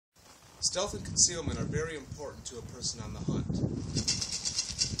Stealth and concealment are very important to a person on the hunt.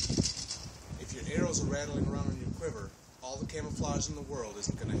 If your arrows are rattling around in your quiver, all the camouflage in the world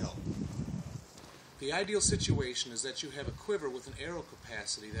isn't going to help. The ideal situation is that you have a quiver with an arrow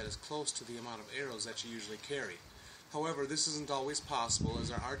capacity that is close to the amount of arrows that you usually carry. However, this isn't always possible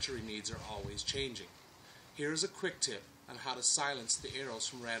as our archery needs are always changing. Here is a quick tip on how to silence the arrows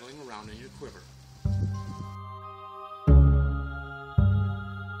from rattling around in your quiver.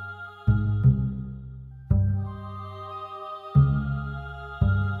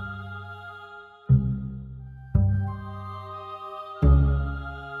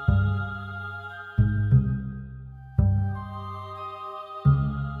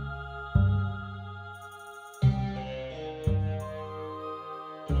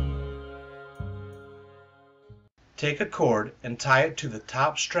 Take a cord and tie it to the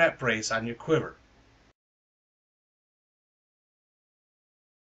top strap brace on your quiver.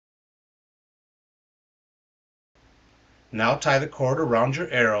 Now tie the cord around your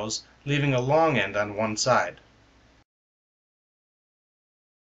arrows, leaving a long end on one side.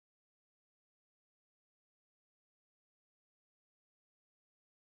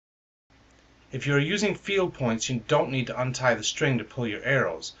 If you are using field points, you don't need to untie the string to pull your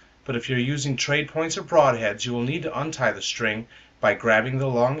arrows, but if you're using trade points or broadheads, you will need to untie the string by grabbing the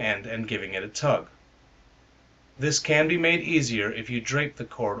long end and giving it a tug. This can be made easier if you drape the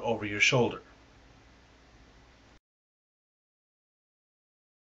cord over your shoulder.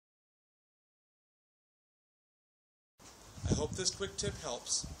 I hope this quick tip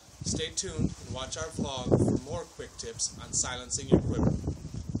helps. Stay tuned and watch our vlog for more quick tips on silencing your quiver.